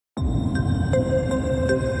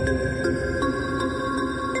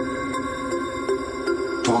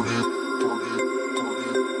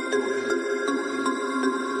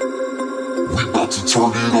Turn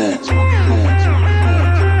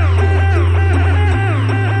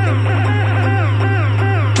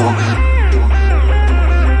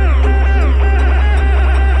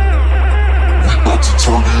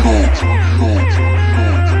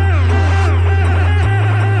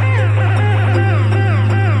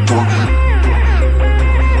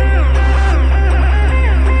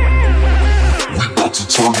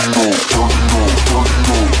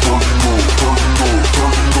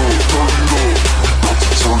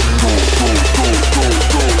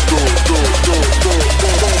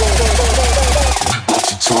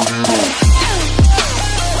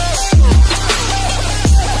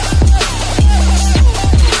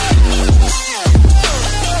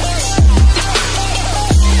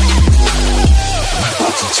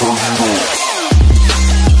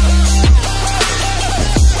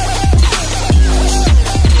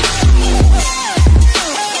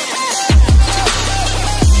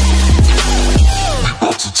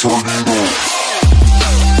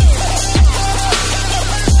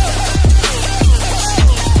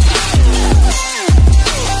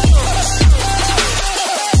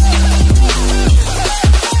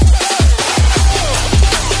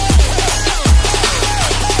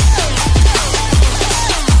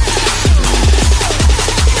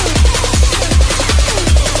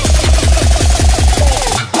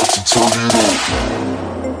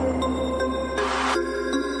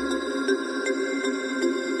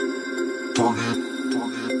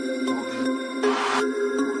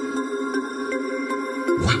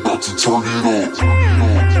it on.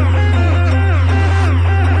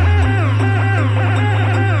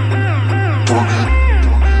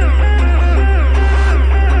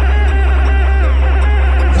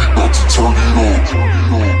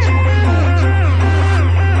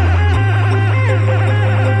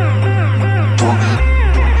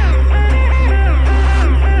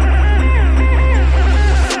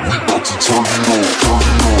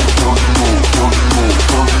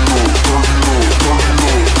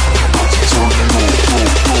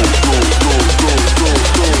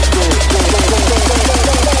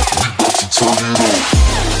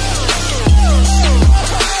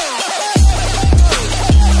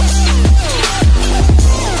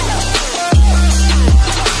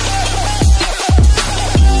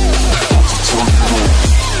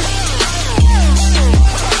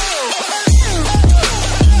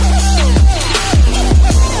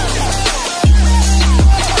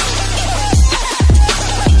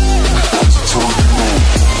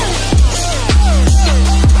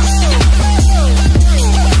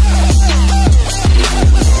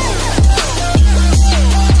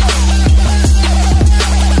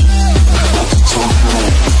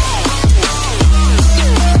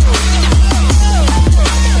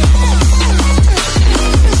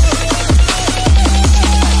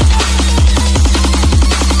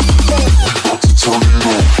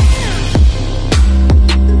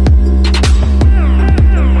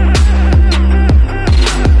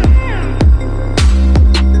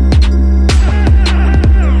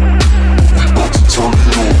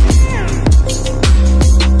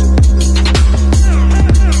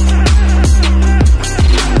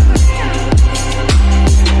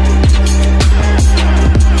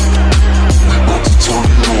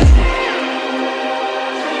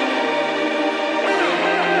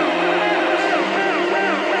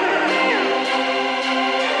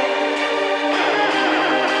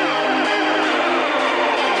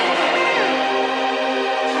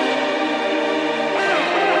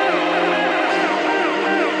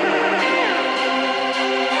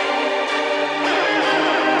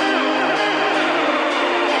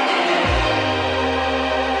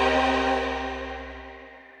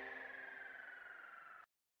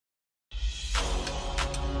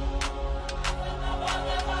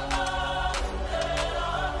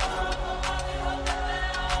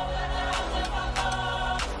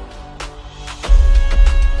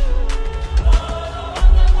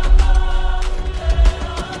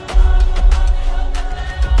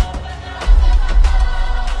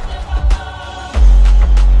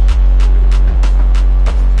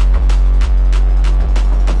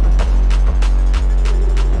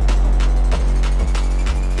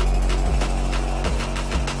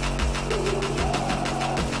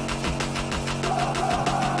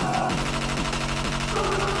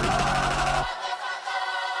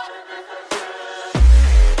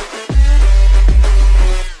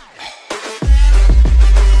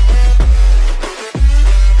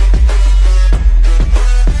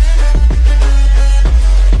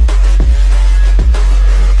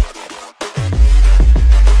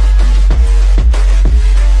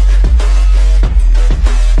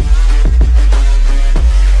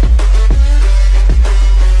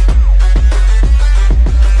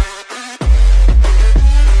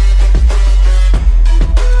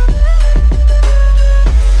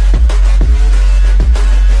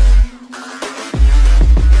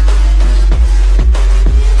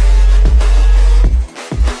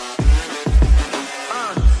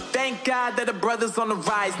 thank God that the brothers on the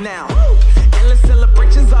rise now. Endless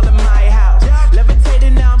celebrations all in my house.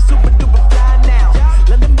 Levitating now, I'm super duper fly now.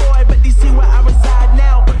 London boy, but DC where I reside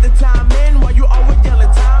now. Put the time in while you always yelling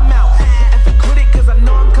time out. And for quit it, cause I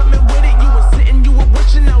know I'm coming with it. You were sitting, you were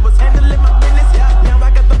wishing I was handling my business. Now I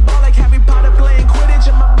got the ball like Harry Potter playing Quidditch.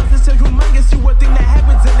 And my business so humongous, you would think that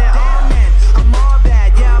happens in there. Oh man, I'm all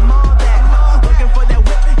that, yeah, I'm all that. Looking for that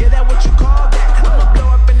whip, yeah, that what you call that. I'ma blow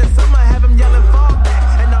up in the summer, have them yelling fall back.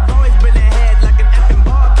 And I've always been ahead like an effing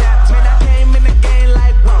ball cap. Man, I came in the game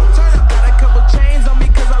like, whoa. Got a couple chains on me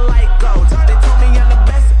cause I like gold. They told me I'm the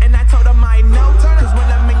best and I told them I know. Cause when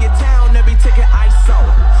I'm in your town, every ticket I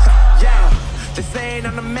sold. Yeah, they saying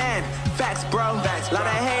I'm the man. Facts, bro. Lot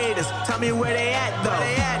of haters, tell me where they at though.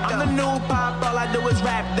 I'm the new pop, all I do is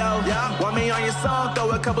rap though. Want me on your song, throw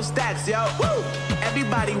a couple stacks, yo.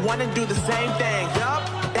 Everybody wanna do the same thing.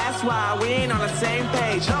 That's why we ain't on the same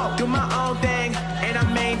page. Do my own thing and I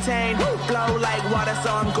maintain. Flow like water,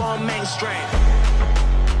 so I'm going mainstream.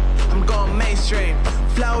 I'm going mainstream.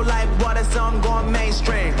 Flow like water, so I'm going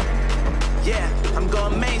mainstream. Yeah, I'm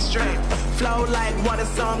going mainstream. Flow like water,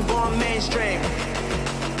 so I'm going mainstream.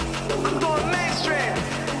 I'm going mainstream.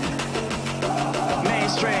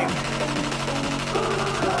 Mainstream.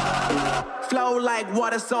 Flow like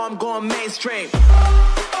water, so I'm going mainstream.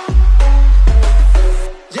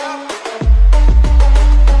 Yeah.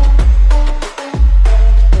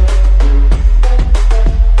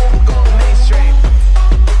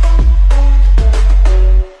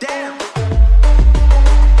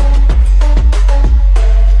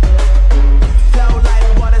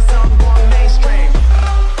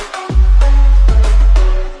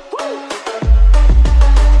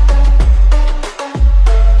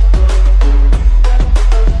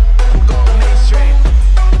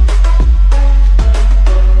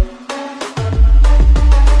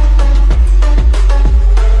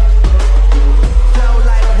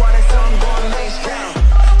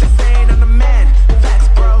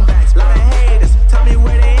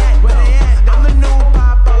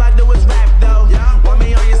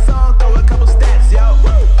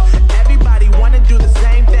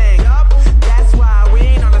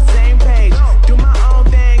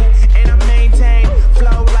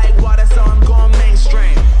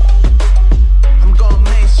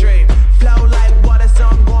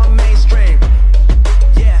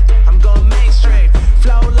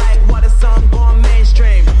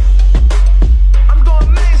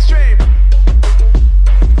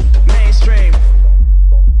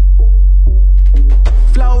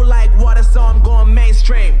 Flow like water, so I'm going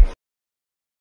mainstream.